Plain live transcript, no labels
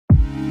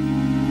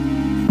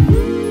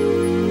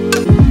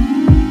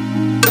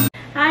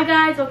Hi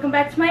guys, welcome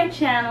back to my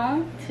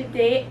channel.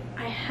 Today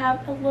I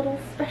have a little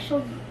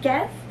special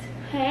guest.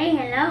 Hey,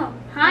 hello.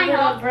 Hi,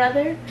 my little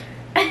brother.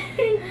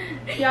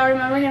 Y'all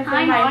remember him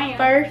from my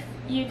first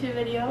YouTube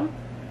video?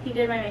 He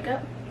did my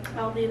makeup.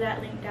 I'll leave that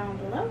link down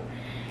below.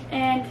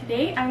 And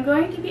today I'm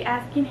going to be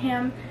asking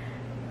him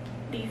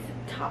these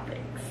topics.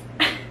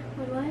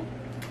 Wait, what?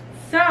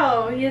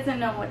 So, he doesn't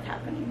know what's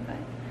happening, but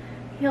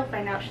he'll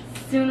find out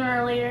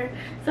sooner or later.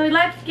 So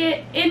let's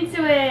get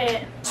into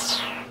it.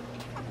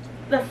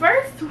 The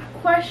first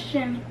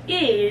question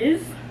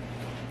is,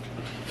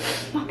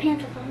 my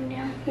pants are falling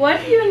down.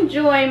 What do you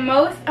enjoy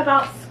most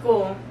about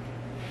school?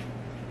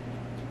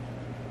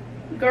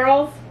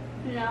 Girls?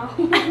 No.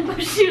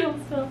 Shoot,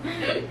 so.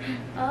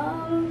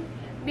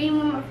 Being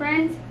with my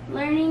friends,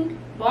 learning.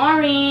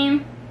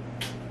 Boring.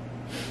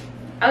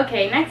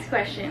 Okay, next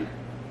question.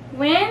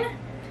 When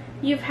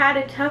you've had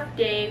a tough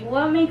day,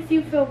 what makes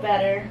you feel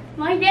better?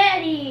 My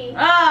daddy.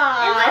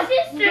 Ah. And my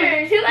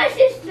sisters. And my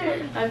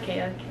sisters.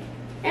 Okay.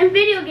 And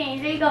video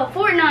games. There you go.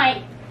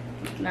 Fortnite.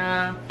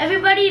 Nah.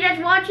 Everybody that's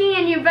watching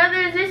and your brother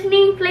is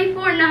listening, play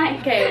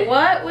Fortnite. Okay,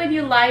 what would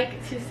you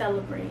like to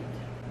celebrate?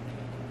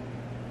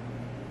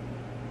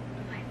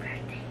 My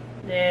birthday.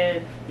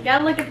 Dude, you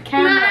gotta look at the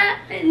camera.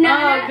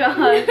 Nah. Oh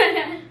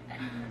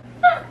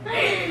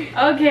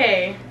god.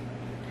 Okay.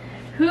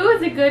 Who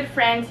is a good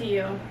friend to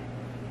you?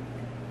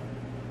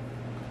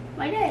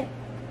 My dad.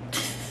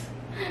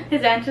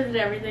 His answers to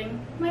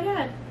everything. My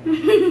dad.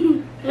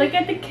 Look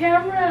at the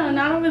camera,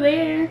 not over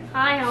there.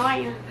 Hi, how are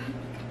you?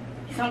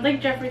 He sounds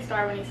like Jeffree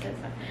Star when he says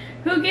that.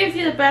 Who gives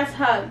you the best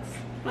hugs?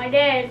 My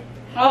dad.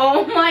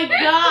 Oh my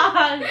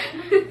god.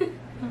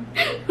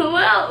 Who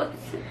else?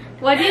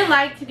 What do you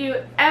like to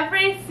do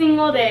every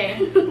single day?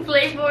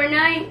 Play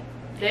Fortnite.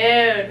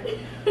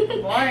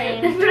 Dude,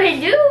 boring. That's what I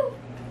do.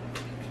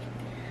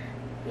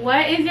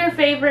 What is your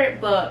favorite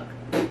book?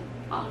 Oh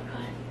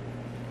god.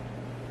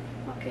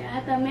 Okay, I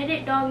have to admit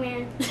it,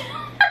 Dogman.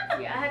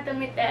 Yeah, I have to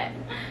admit that.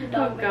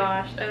 Oh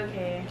gosh,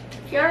 okay.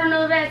 If y'all don't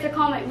know that, it's a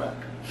comic book.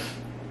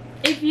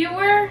 If you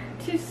were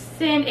to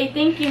send a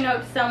thank you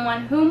note to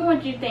someone, whom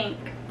would you thank?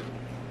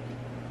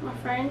 My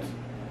friends.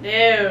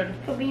 Dude.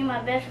 For being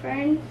my best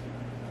friends.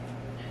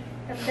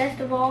 The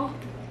best of all.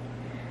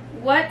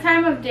 What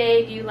time of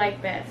day do you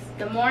like best?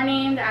 The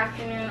morning, the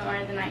afternoon,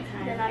 or the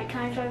nighttime? The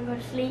nighttime, so I can go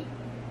to sleep.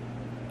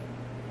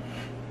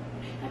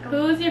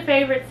 Who's your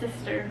favorite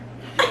sister?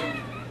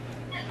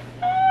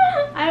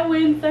 I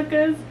win,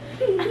 suckers.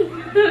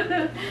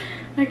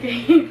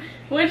 Okay.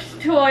 Which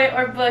toy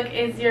or book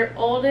is your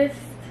oldest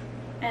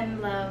and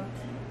loved?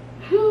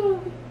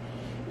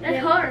 That's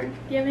hard.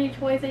 Do you have any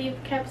toys that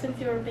you've kept since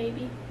you were a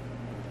baby?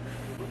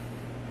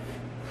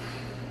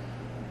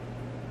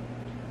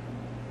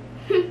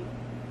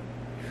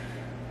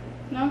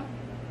 No?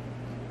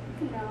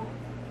 No.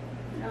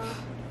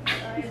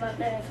 Sorry about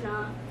that. It's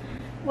not.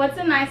 What's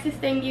the nicest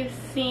thing you've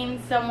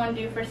seen someone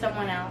do for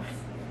someone else?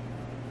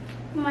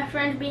 My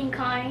friends being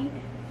kind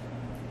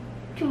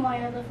to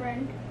my other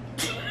friend.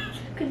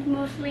 Because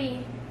mostly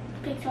he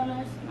picks on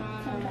us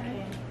sometimes.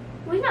 Okay.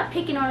 Well, he's not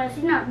picking on us.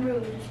 He's not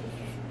rude. He's just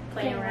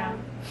Playing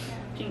around. Yeah.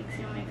 Jinx,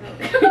 you'll make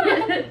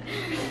it.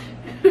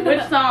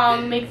 Which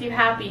song makes you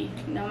happy,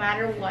 no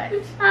matter what?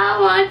 I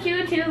want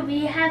you to be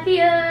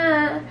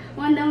happier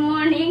when the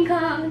morning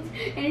comes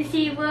and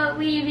see what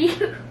we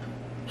do.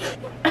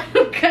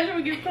 Kind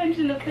of get punched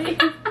in the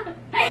face.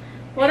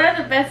 What are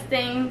the best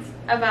things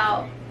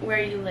about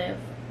where you live?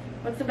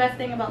 What's the best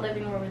thing about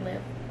living where we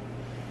live?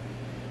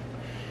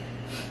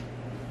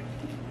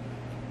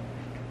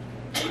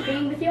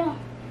 Being with y'all.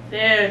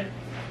 Dude.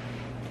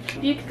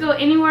 If you could go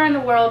anywhere in the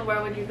world,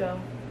 where would you go?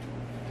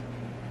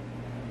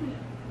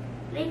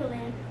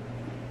 Legoland.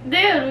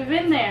 Dude, we've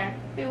been there.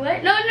 Wait,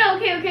 what? No,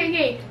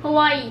 okay.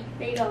 Hawaii.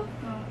 There you go.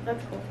 Oh,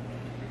 that's cool.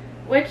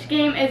 Which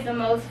game is the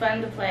most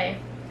fun to play?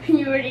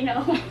 You already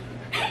know.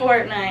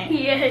 Fortnite.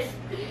 Yes.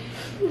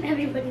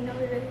 Everybody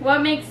knows it.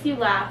 What makes you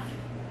laugh?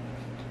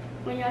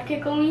 When y'all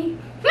tickle me.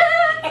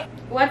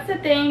 What's the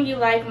thing you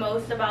like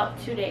most about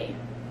today?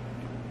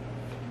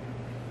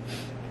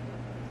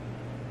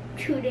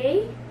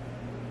 Today?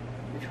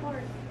 It's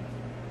hard.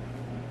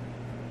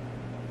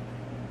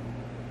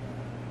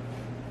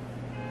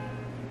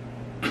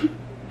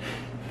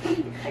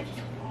 I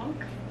just talk.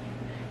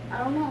 I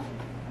don't know.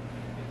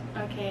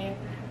 Okay.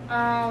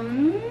 How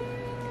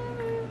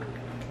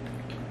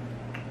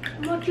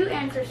about you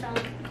answer some?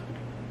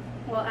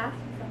 Well, ask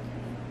me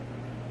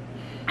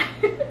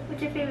something.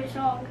 What's your favorite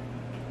song?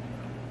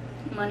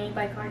 Money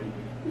by Cardi.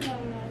 Oh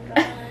my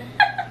god.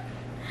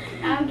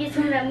 I'll get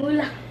some of that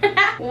moolah.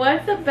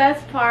 What's the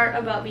best part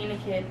about being a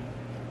kid?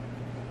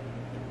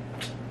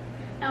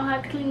 I don't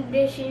have to clean the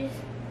dishes.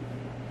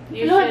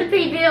 You I don't have to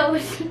pay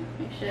bills.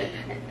 You should.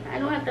 I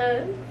don't have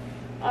to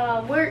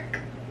work.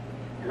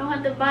 I don't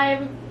have to buy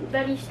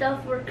everybody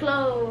stuff for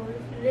clothes,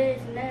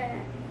 this and that.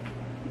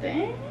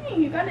 Dang,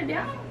 you got it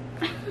down.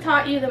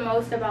 Taught you the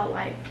most about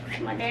life?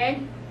 My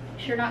dad.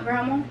 Sure not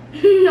grandma?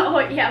 No,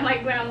 yeah, my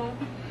grandma.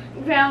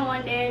 Grandma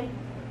and dad.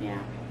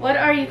 Yeah. What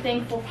are you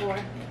thankful for?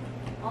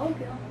 All of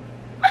y'all.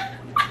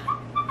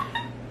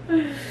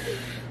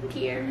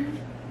 Tears.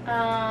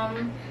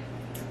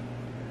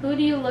 Who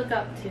do you look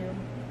up to?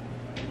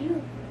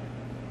 You.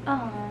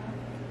 Aww.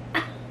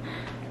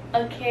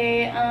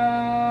 Okay,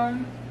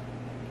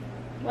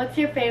 what's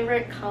your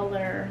favorite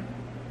color?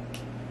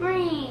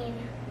 Green.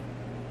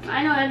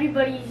 I know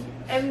everybody's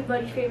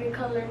favorite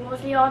color.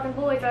 Mostly all the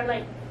boys are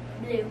like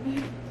blue.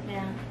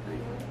 Yeah.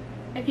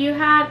 If you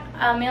had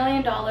 $1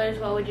 million,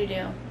 what would you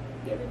do?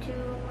 Give it to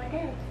my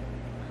dad.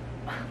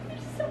 You're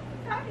so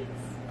nice.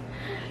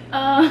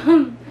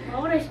 Why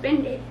would I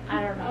spend it?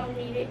 I don't know. I don't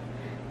need it.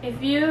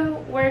 If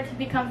you were to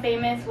become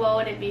famous, what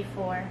would it be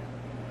for?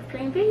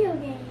 Playing video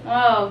games.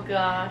 Oh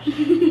gosh.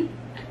 Who's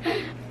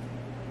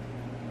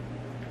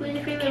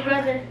your favorite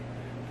brother?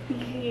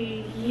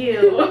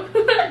 You.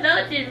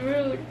 That's just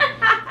rude.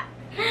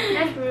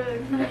 That's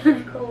rude. That's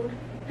just cold.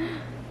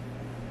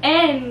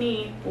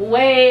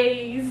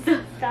 Anyways.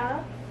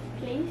 Stop,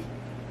 please.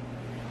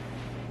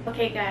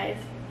 Okay guys,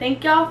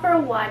 thank y'all for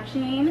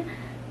watching,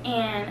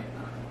 and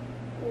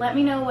let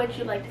me know what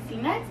you'd like to see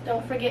next.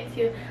 Don't forget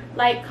to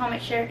like,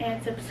 comment, share,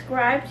 and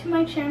subscribe to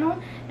my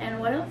channel. And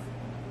what else?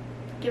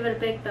 Give it a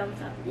big thumbs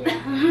up.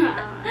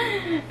 Yeah.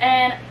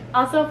 And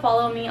also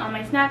follow me on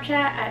my Snapchat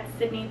at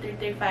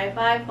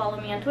Sydney3355. Follow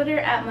me on Twitter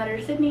at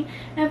MutterSydney,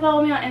 and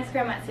follow me on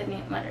Instagram at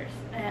SydneyMutters.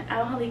 And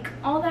I'll link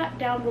all that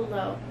down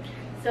below.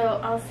 So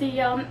I'll see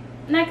y'all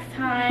next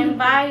time.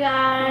 Bye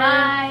guys.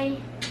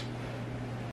 Bye.